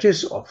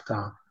l-Arċisqof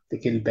ta'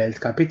 dik il-belt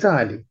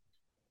kapitali.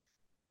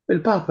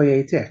 Il-Papa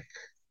jgħid hekk: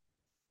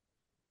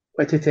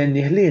 qed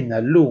itennih lilna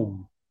llum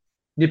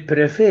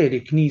nippreferi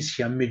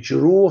knisja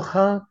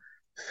miġruħa,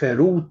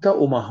 feruta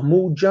u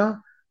maħmuġa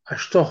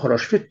għax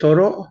toħroġ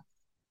fit-toroq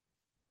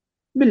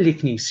milli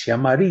knisja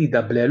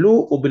marida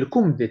bl-għeluq u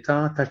bil-kumdità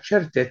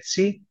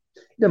taċ-ċertezzi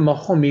li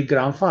moħħhom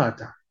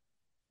jiggranfata.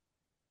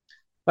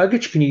 Ma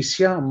ġietx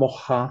knisja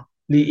moħħha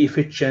li hi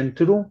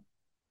fiċ-ċentru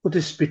u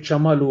tispiċċa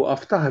magħluqa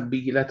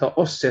f'taħbila ta'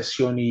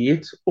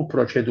 ossessjonijiet u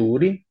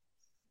proċeduri.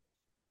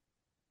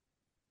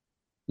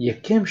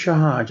 Jekk hemm xi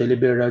ħaġa li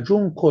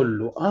bir-raġun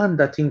kollu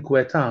għandha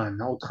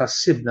tinkwetana u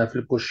tħassibna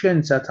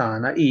fil-kuxjenza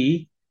tagħna hi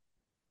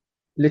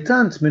li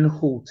tant minn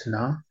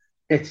ħutna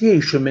qed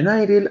jgħixu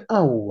mingħajr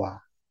il-qawwa,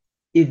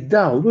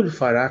 id-dawl u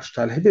l-faraġġ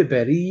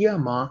tal-ħbiberija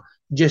ma'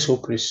 Ġesu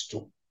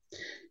Kristu.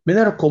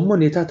 Mingħajr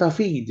komunità ta'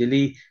 fidi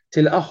li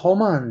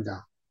tilqahom għandha,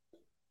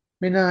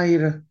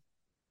 mingħajr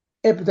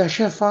ebda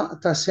xefaq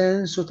ta'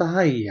 sens u ta'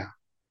 ħajja.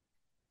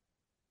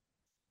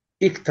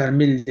 Iktar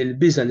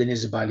mill-biża' li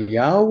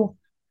niżbaljaw,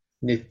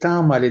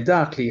 nittama li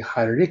dak li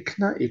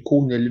jħarrikna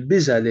ikun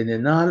il-biża' li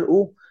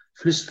ningħalqu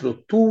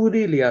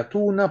fl-istrutturi li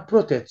jagħtuna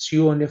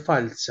protezzjoni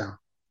falsa,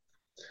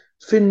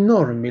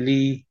 fin-normi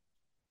li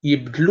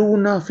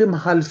jibdluna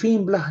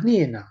f'imħalfin bla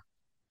ħniena,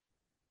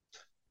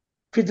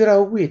 fi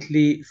drawwiet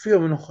li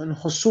fihom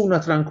nħossuna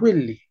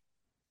tranquilli,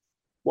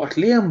 waqt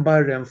li hemm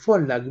barra hemm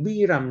folla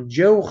kbira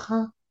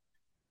mġewħa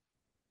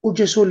u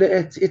Ġesu li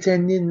qed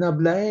itennilna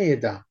bla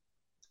qiegħda.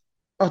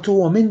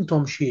 Għatuhom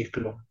intom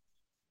x'jieklu.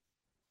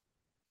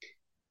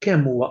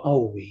 Kemm huwa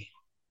qawwi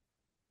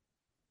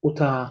u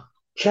ta'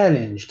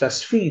 challenge ta'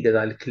 sfida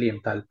dal-kliem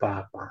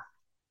tal-Papa.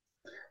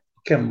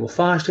 Kemm hu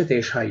faċli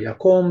tgħix ħajja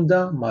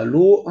komda,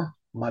 magħluq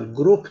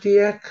mal-grupp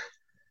tiegħek,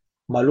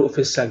 magħluq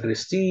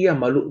fis-sagristija,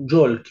 magħluq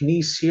ġol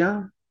knisja.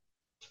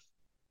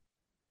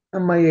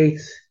 Imma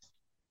jgħid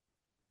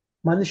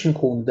m'għandniex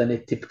inkunu dan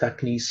it-tip ta'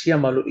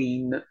 knisja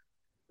magħluqin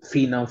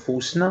fina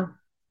nfusna.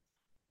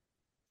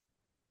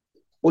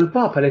 U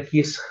l-Papa lek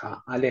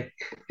jisħaq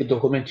għalhekk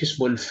id-dokument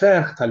jismu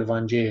l-ferħ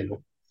tal-Vanġelu.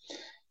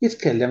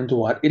 Jitkellem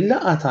dwar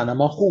il-laqgħa tagħna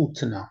ma'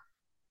 ħutna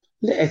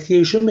li qed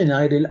jgħixu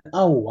mingħajr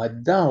il-qawwa,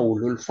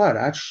 d-dawl u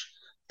l-faraġġ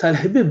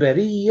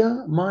tal-ħbiberija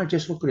ma'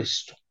 Ġesu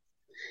Kristu.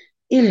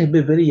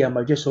 Il-ħbiberija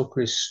ma' Ġesu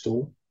Kristu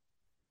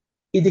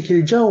hi dik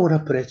il-ġawra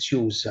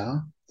prezzjuża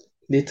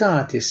li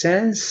tagħti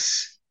sens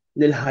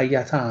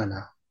lill-ħajja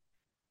tagħna,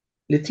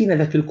 li tina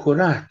dak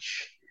il-kuraġġ.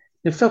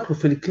 Niftakru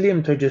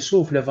fil-kliem ta'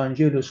 Ġesu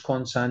fl-Evanġelju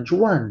skont San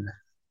Ġwan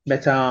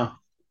meta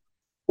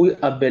u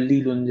jqabbel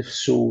lilu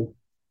nnifsu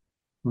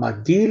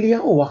mad-dilja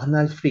u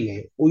aħna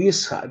l-friej u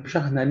jisħaq biex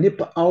aħna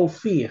nibqgħu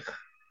fih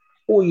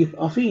u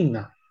jibqa'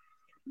 fina.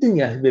 Din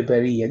hija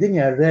l-ħbiberija, din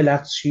hija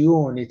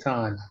r-relazzjoni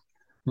tagħna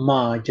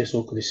ma'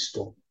 Ġesu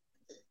Kristu.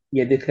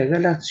 Hija dik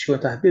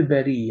ir-relazzjoni ta'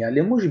 ħbiberija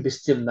li mhux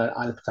biss timla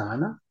l-qalb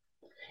tagħna,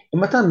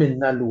 imma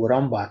tagħmilna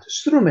allura mbagħad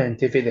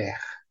strumenti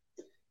f'idejh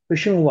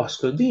biex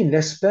inwasslu din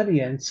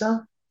l-esperjenza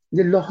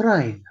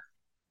lill-oħrajn.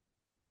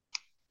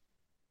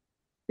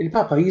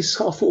 Il-Papa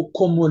jisħaq fuq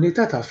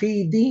komunità ta'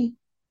 fidi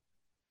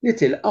li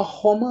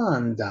tilqahom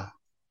għandha.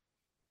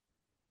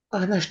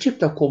 Aħna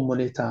x'tip ta'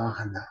 komunità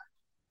aħna?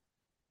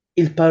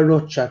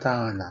 Il-parroċċa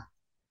tagħna,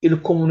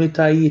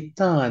 il-komunitajiet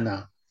tagħna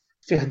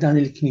fih dan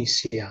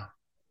il-Knisja.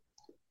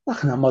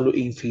 Aħna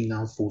magħluqin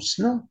fina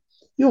nfusna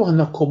jew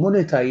aħna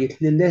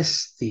komunitajiet li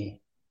lesti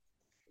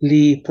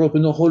li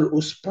propri noħolqu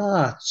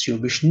spazju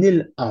biex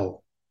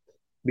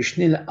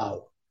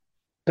nilqgħu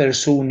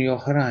persuni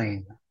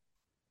oħrajn.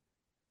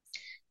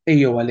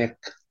 Ejjew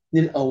għalhekk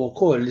nilqgħu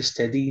wkoll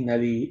l-istedina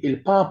li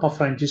l-Papa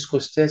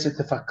Franġisku stess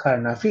qed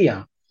ifakkarna fiha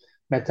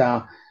meta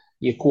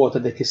jikkwota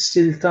dik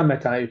is-silta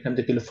meta hemm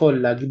dik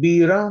il-folla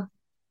kbira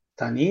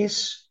ta' nies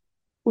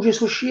u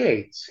Ġesu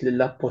x'jgħid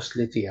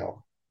lill-Apostli tiegħu.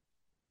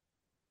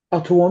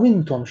 Għatuhom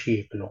intom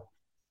x'jieklu.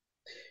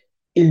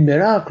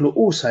 Il-miraklu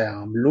hu se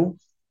jagħmlu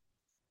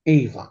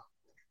iva,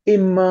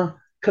 imma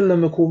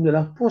kellhom ikunu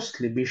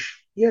l-Apostli biex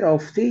jaraw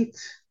ftit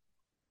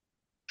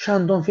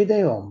x'għandhom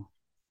f'idejhom.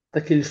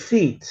 Dak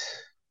il-ftit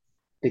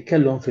li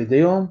kellhom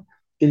f'idejhom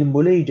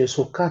il-mulej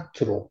Ġesu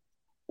kattru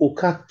u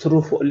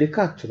kattru fuq li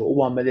kattru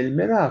u għamel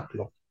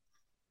il-miraklu.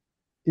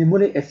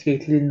 Il-mulej qed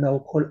jgħid lilna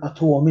wkoll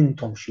għatuhom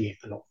intom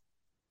x'jieklu.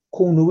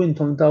 Kunu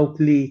intom dawk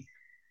li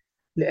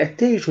qed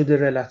tgħixu din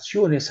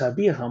relazzjoni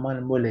sabiħa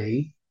mal-mulej,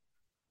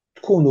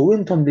 tkunu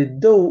intom li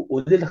ddewqu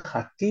lil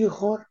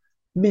ħaddieħor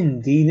minn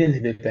din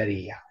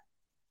il-ħbiberija.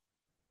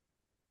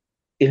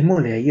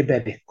 Il-mulej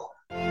jibedikkom.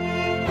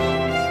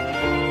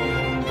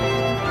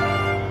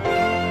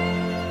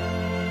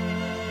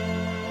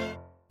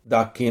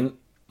 Dak kien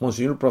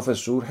Monsignor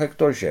Professur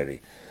Hector Sherry,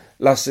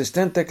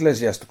 l-assistent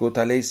ekklesjastiku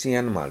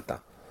tal-ACN Malta,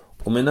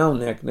 u minn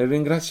hawnhekk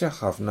nirringrazzjah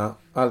ħafna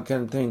għal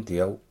kemmtejn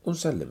tiegħu u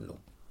nsellimlu.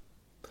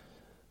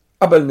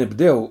 Qabel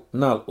nibdew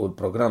nagħlqu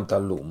l-programm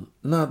tal-lum,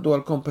 ngħaddu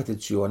għal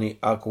kompetizzjoni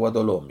Aqua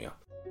Dolomia.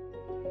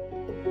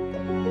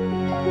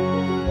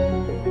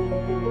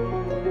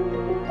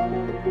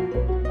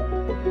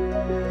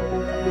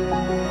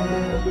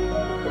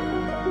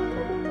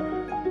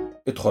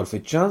 Idħol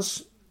fiċ-ċans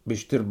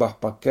biex tirbaħ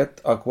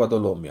pakkett Aqua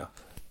Dolomia,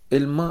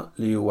 ilma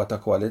li huwa ta'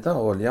 kwalità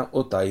għolja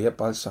u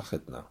tajjeb għal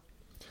saħħitna.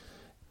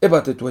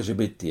 Ibgħat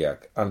it-tweġibiet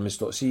tiegħek għal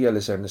mistoqsija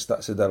li ser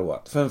nistaqsi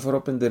darwaqt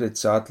f'envelop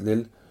indirizzat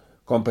lil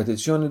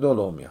Kompetizzjoni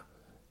Dolomia,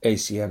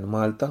 ACN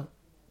Malta,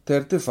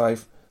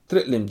 35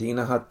 Triq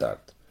l-Imdina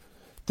Ħattart.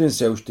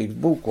 Tinsewx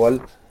tiktbu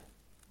wkoll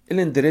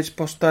l-indirizz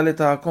postali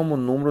tagħkom u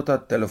n-numru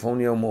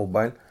tat-telefon jew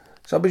mobile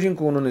sabiex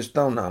inkunu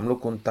nistgħu nagħmlu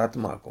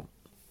kuntatt magħkom.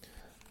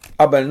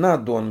 Qabel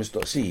ngħaddu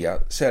għall-mistoqsija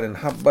ser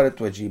inħabbar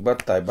it-tweġiba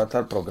tajba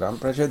tal-programm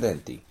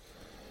preċedenti.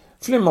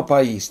 Flimma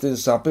pajjiż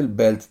tinsab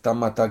il-belt ta'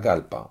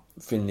 Matagalpa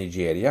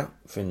fin-Niġerja,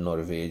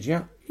 fin-Norveġja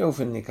jew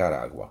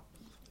fin-Nikaragwa.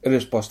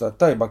 Ir-risposta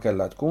tajba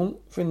kellha tkun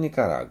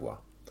fin-Nikaragwa.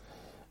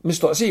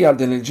 Mistoqsija għal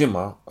din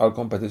il-ġimgħa għal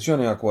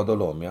kompetizzjoni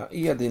akwadolomja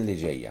hija din li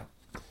ġejja.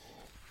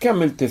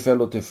 Kemm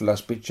il-tifel u tifla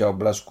spiċċaw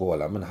bla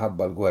skola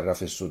minħabba l-gwerra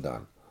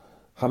fis-Sudan?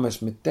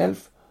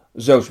 500,000,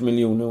 2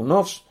 miljuni u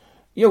nofs,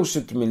 jew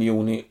 6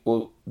 miljuni u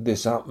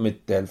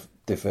 900,000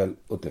 tifel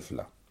u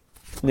tifla.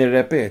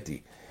 Nirrepeti,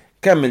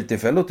 kemm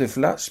il-tifel u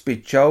tifla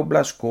spiċċaw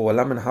bla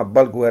skola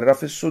minħabba l-gwerra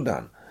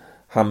fis-Sudan?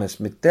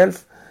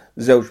 500,000,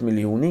 2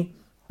 miljuni,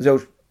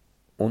 2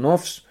 u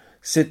nofs,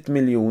 6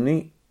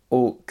 miljuni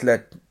u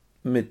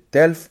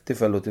 300,000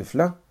 tifel u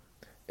tifla?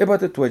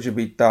 Ibgħat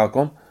it-tweġibiet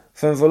tagħkom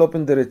f'envelop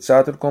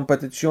indirizzat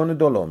il-kompetizzjoni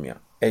dolomja,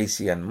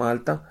 ACN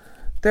Malta,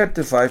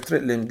 35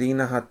 Triq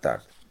l-Imdina Ħattar.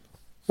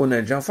 U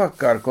nerġa'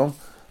 nfakkarkom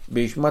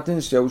biex ma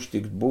tinsewx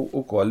tiktbu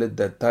wkoll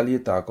id-dettalji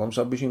tagħkom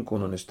sabiex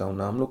inkunu nistgħu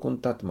nagħmlu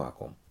kuntatt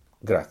magħkom.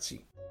 Grazzi.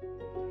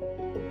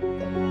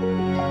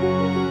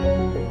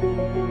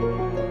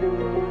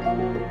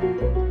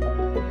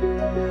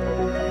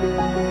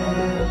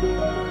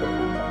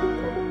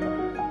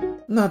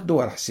 Ngħaddu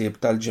għal ħsieb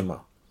tal-ġimgħa.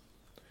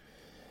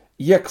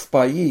 Jekk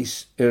f'pajjiż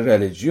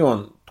ir-reliġjon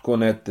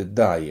tkun qed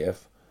tiddajjef,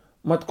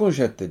 ma tkunx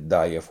qed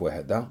tiddajjef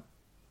weħda,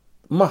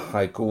 magħha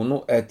jkunu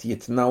qed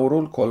jitnawru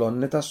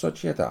l-kolonni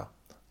tas-soċjetà,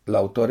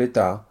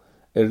 l-awtorità,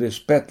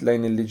 ir-rispett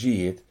lejn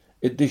il-liġijiet,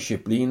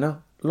 id-dixxilpina,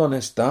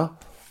 l-onestà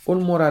u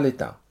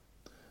l-moralità.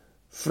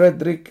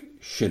 Friedrich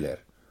Schiller,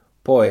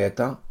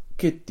 poeta,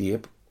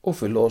 kittieb u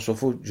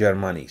filosofu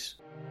Ġermaniż.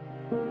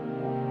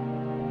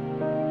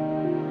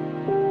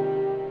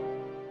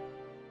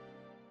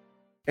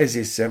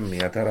 Eżis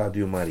semmija ta'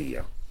 Radju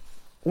Marija.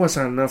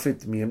 Wasalna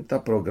fit-tmiem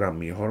ta'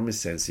 programm ieħor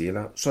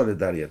mis-sensiela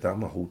Solidarjeta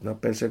ma' ħutna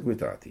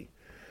ppersegwitati.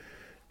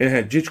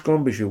 Inħeġġiġkom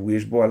biex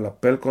iwieġbu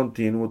għall-appell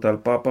kontinwu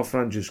tal-Papa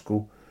Franġisku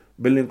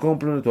billi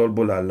nkomplu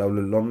nitolbu l-Alla u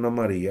lill-Omna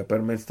Marija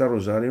permezz ta'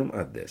 Rużarju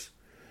Mqaddes.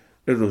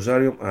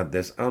 Ir-Rużarju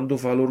Mqaddes għandu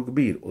valur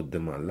kbir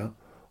quddiem Alla,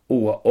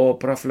 huwa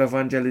opra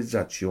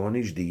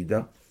fl-evanġelizzazzjoni ġdida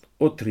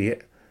u triq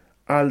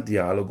għal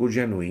dialogu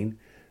ġenwin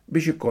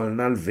biex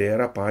ikollna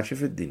l-vera paċi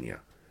fid-dinja.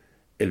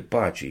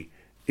 Il-paċi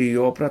hija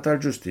opra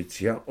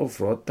tal-ġustizzja u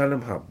frott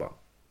tal-imħabba.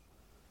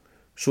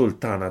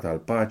 Sultana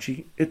tal-paċi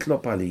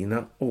itlob għalina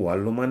u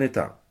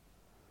għall-umanità.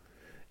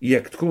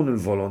 Jekk tkun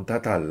il-volontà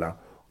t'Alla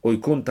u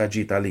jkun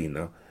taġit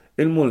għalina,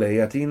 il-mulej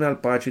jagħtina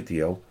l-paċi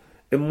tiegħu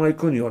imma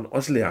jkun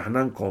jonqos li aħna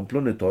nkomplu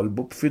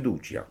nitolbu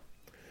b'fiduċja.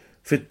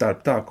 Fit-talb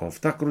tagħkom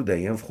ftakru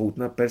dejjem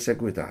f'ħutna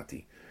ppersegwitati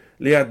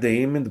li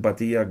għaddejjin minn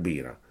tbatija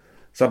kbira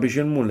sabiex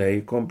il-mulej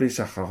jkompli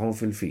jsaħħaħhom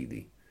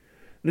fil-fidi.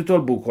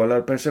 Nitolbu wkoll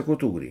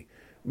għall-persekuturi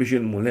biex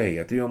il-mulej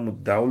jagħtihom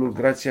id-dawl u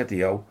l-grazzja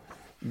tiegħu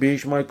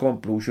biex ma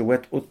jkomplux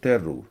iwettqu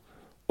t-terrur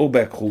u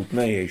bekk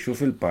ħutna jgħixu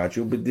fil-paċi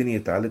u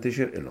bid-dinjità li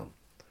tixirqilhom.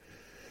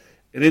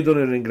 Irridu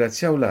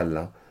nirringrazzjaw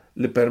l-Alla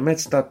li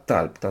permezz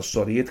tat-talb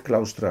tas-sorijiet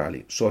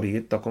klawstrali,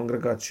 sorijiet ta'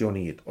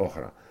 kongregazzjonijiet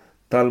oħra,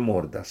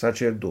 tal-morda,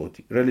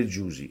 saċerdoti,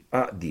 reliġjużi,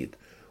 għaqdiet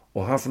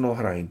u ħafna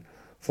oħrajn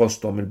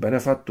fosthom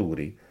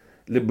il-benefatturi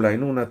li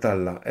blajnuna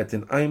tal-Alla qed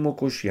inqajmu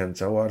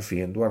kuxjenza u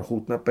għarfien dwar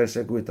ħutna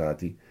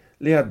ppersegwitati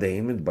li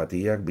għaddejjin minn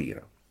tbatija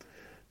kbira.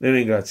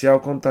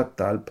 Nirringrazzjawkom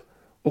tat-talb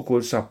u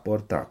kull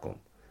sapport tagħkom.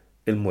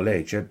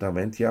 Il-mulej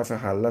ċertament jaf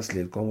iħallas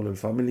lilkom u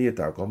lill-familji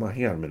tagħkom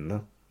aħjar minna.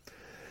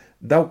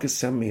 Dawk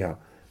is-semmija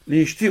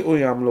li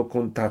jixtiequ jagħmlu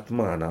kuntatt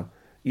magħna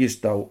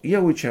jistgħu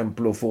jew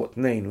iċemplu fuq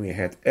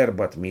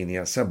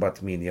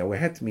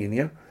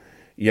 2-1-4-8-7-8-1-8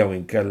 jew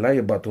inkella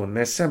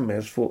jibgħatulna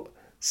SMS fuq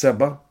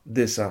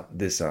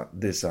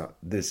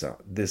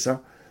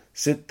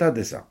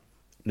 7-9-9-9-9-6-9.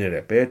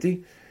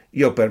 Nirrepeti,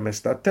 jew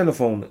permezz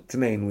tat-telefon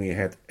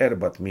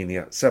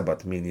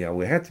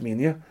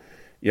 2-1-4-8-7-8-1-8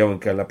 jew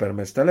inkella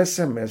permezz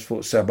tal-SMS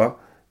fuq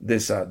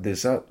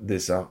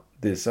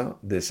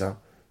 7-9-9-9-9-6-9.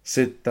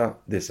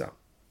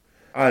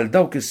 Għal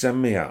dawk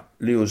is-semmija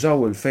li jużaw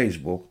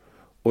il-Facebook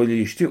u li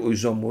jixtiequ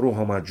jżommu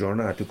ruħhom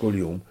aġġornati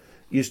kuljum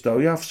jistgħu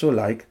jafsu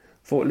like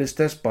fuq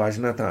l-istess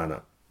paġna tagħna,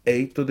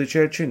 Aid to the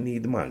Church in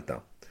Need Malta.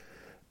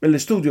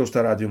 Mill-istudios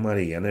ta' Radju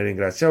Marija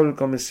nirringrazzjaw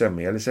lilkom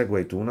is-semmija li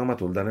segwejtuna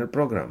matul dan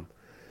il-programm.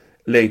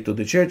 Aid to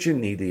the Church in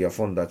Need hija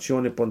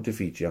fondazzjoni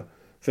pontifiċja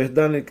fih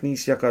dan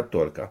il-Knisja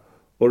Kattolika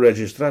u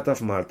rreġistrata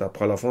f'Malta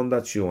bħala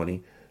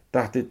fondazzjoni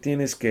taħt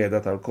it-tieni skeda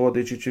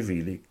tal-Kodiċi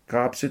Ċivili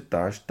Kap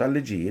 16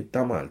 tal-Liġijiet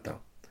ta' Malta.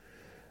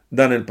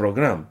 Dan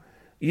il-programm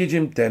jiġi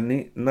mtenni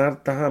nhar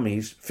ta'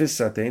 ħamis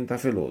fis-satejn ta'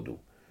 filgħodu.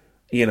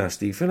 Jiena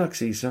Stephen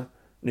Aksisa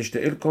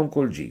nixtieqilkom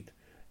kull ġid,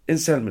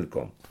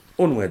 insellmilkom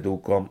u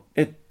nweddukom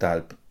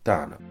it-talb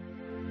tagħna.